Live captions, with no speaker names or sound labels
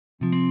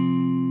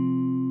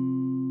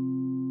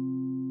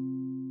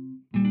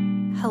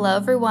Hello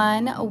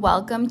everyone,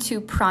 welcome to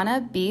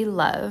Prana Be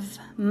Love.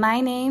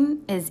 My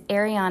name is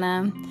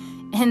Ariana.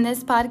 In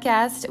this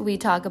podcast, we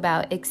talk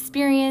about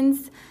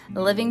experience,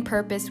 living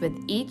purpose with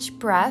each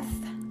breath,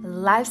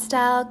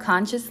 lifestyle,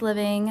 conscious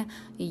living,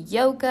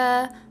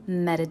 yoga,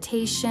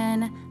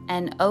 meditation,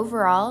 and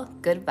overall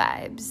good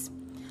vibes.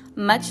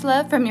 Much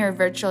love from your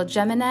virtual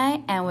Gemini,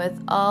 and with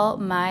all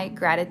my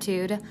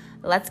gratitude,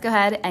 let's go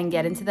ahead and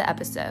get into the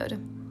episode.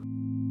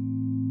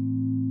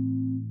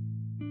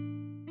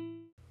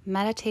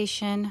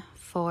 Meditation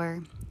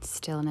for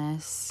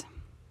stillness.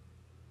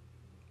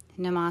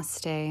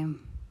 Namaste.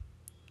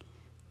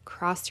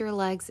 Cross your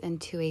legs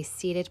into a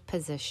seated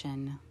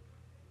position.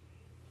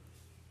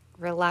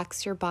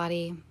 Relax your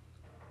body,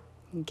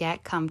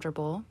 get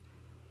comfortable,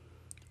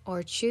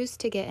 or choose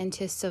to get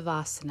into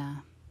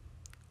Savasana,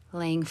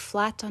 laying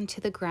flat onto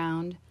the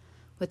ground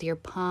with your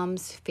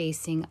palms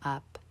facing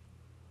up.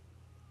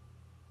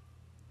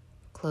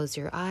 Close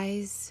your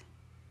eyes,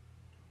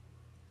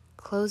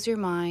 close your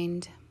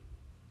mind.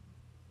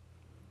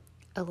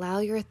 Allow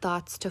your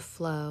thoughts to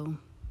flow,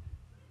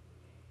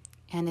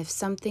 and if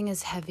something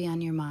is heavy on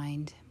your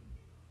mind,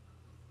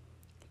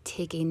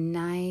 take a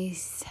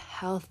nice,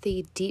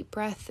 healthy, deep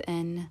breath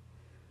in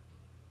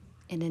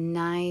and a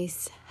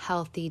nice,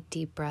 healthy,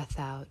 deep breath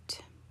out.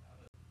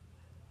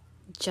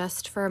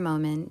 Just for a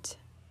moment,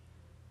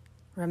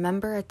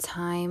 remember a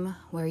time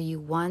where you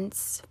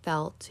once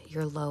felt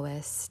your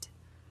lowest.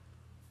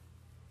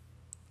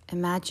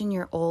 Imagine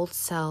your old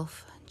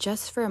self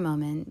just for a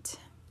moment.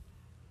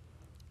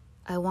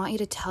 I want you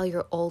to tell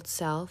your old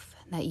self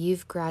that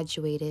you've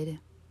graduated,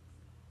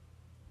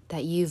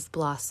 that you've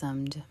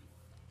blossomed.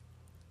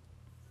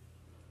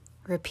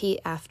 Repeat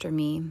after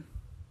me.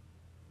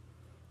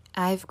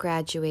 I've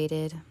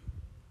graduated.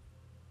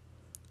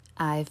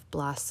 I've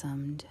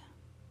blossomed.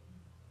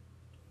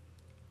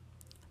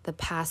 The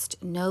past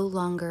no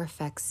longer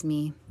affects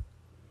me.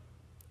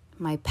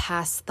 My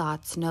past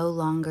thoughts no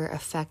longer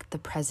affect the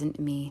present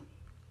me.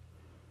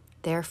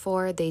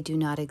 Therefore, they do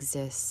not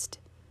exist.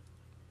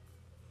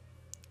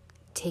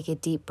 Take a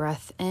deep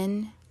breath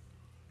in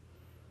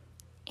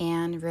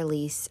and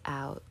release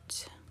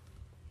out.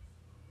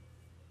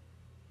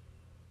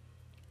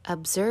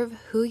 Observe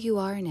who you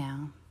are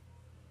now.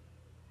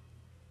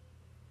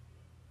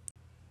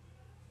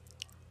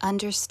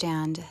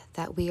 Understand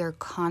that we are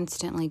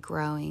constantly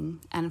growing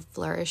and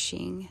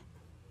flourishing.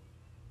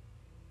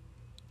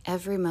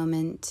 Every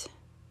moment,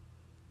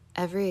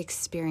 every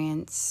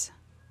experience,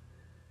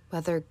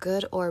 whether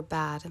good or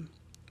bad,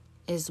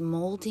 is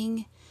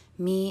molding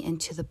me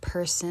into the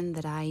person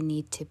that I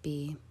need to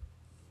be.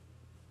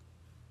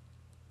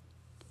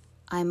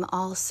 I'm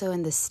also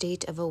in the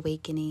state of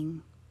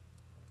awakening.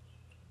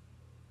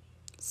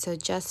 So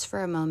just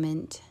for a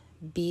moment,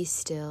 be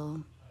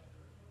still.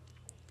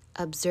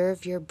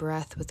 Observe your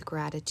breath with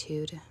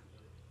gratitude.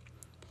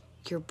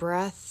 Your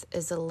breath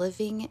is a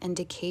living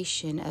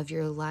indication of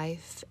your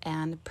life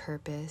and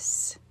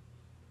purpose.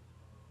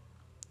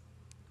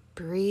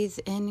 Breathe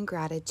in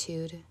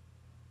gratitude.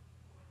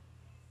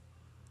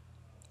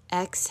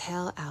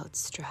 Exhale out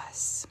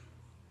stress.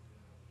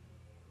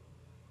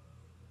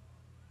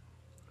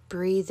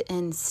 Breathe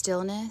in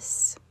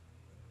stillness.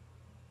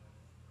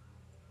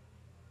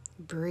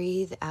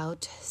 Breathe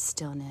out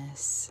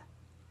stillness.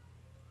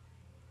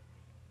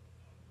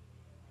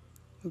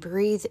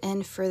 Breathe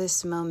in for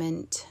this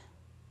moment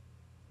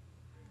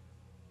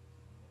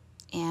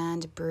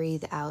and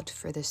breathe out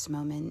for this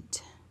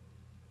moment.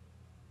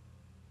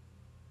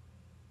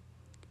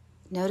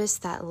 Notice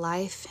that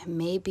life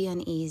may be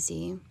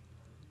uneasy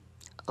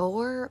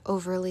or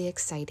overly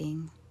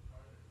exciting,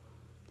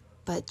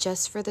 but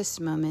just for this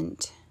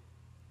moment,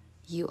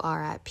 you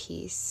are at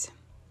peace.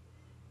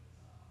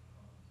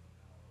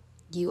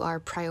 You are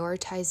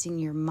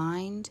prioritizing your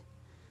mind,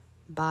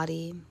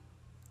 body,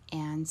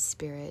 and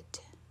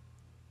spirit.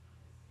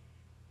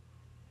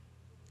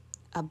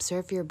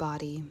 Observe your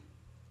body.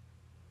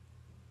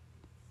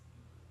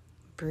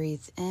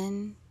 Breathe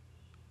in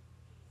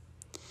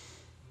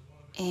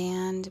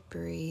and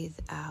breathe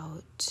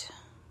out.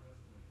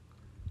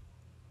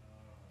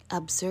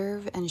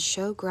 Observe and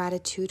show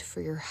gratitude for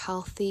your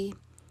healthy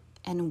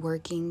and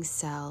working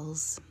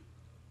cells.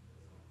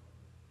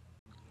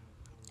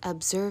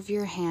 Observe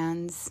your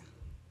hands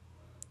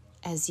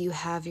as you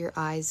have your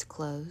eyes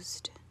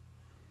closed.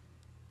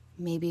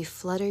 Maybe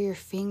flutter your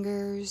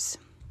fingers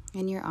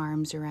and your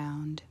arms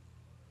around.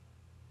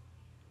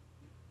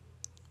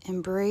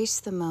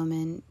 Embrace the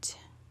moment.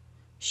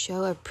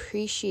 Show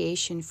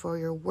appreciation for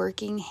your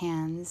working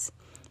hands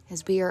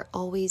as we are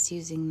always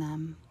using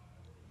them.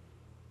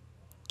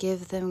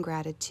 Give them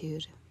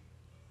gratitude.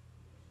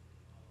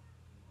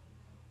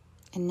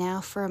 And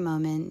now for a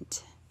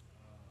moment,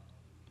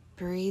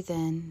 breathe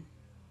in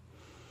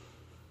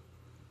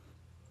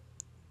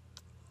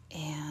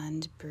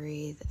and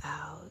breathe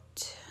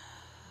out.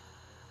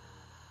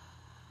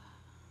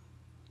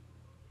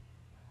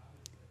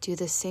 Do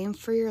the same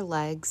for your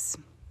legs.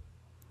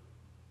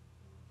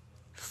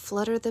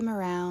 Flutter them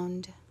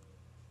around,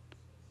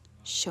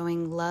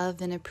 showing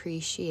love and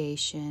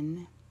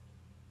appreciation.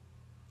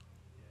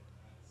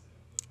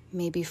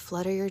 Maybe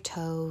flutter your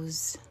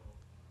toes.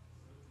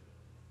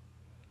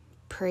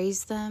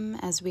 Praise them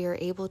as we are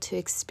able to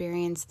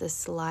experience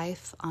this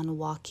life on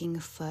walking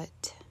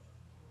foot.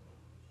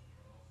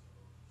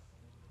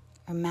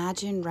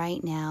 Imagine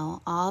right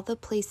now all the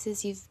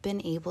places you've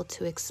been able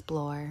to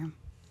explore.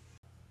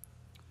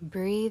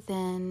 Breathe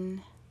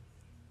in,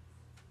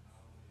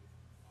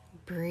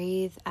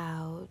 breathe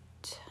out.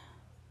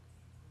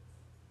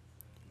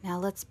 Now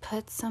let's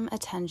put some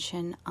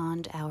attention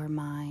on our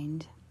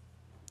mind,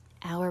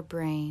 our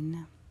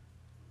brain,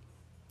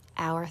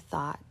 our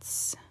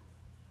thoughts,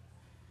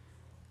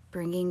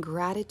 bringing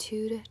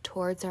gratitude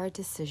towards our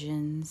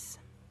decisions,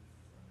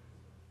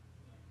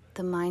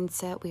 the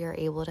mindset we are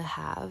able to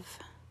have.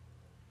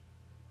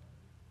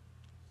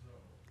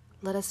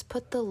 Let us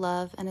put the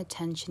love and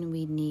attention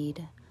we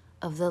need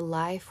of the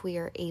life we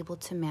are able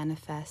to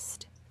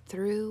manifest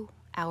through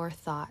our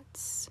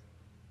thoughts.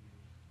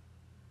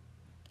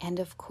 And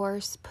of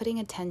course, putting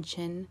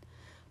attention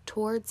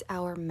towards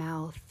our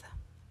mouth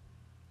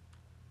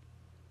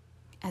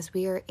as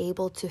we are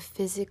able to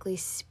physically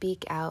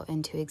speak out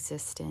into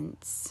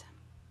existence.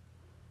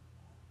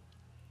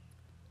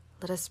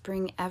 Let us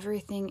bring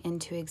everything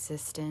into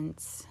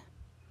existence,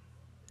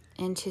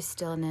 into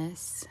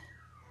stillness,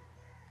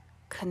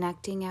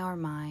 connecting our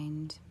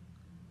mind,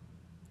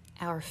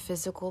 our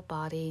physical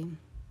body,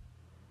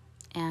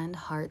 and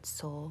heart,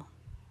 soul.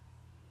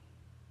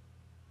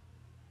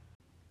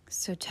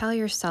 So tell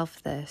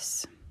yourself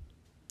this: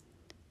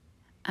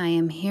 I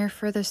am here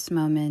for this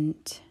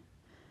moment.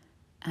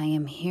 I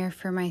am here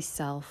for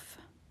myself.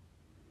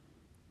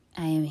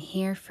 I am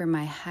here for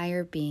my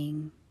higher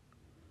being.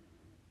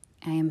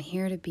 I am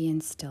here to be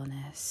in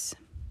stillness.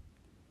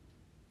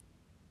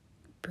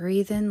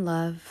 Breathe in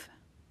love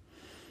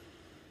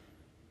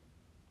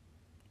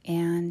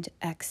and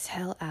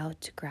exhale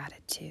out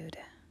gratitude.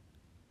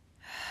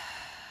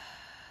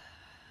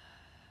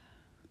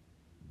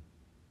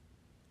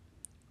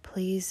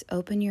 Please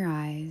open your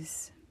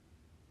eyes.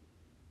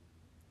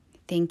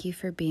 Thank you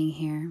for being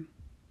here.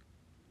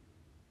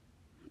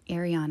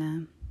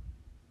 Ariana,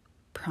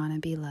 Prana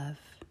Be Love.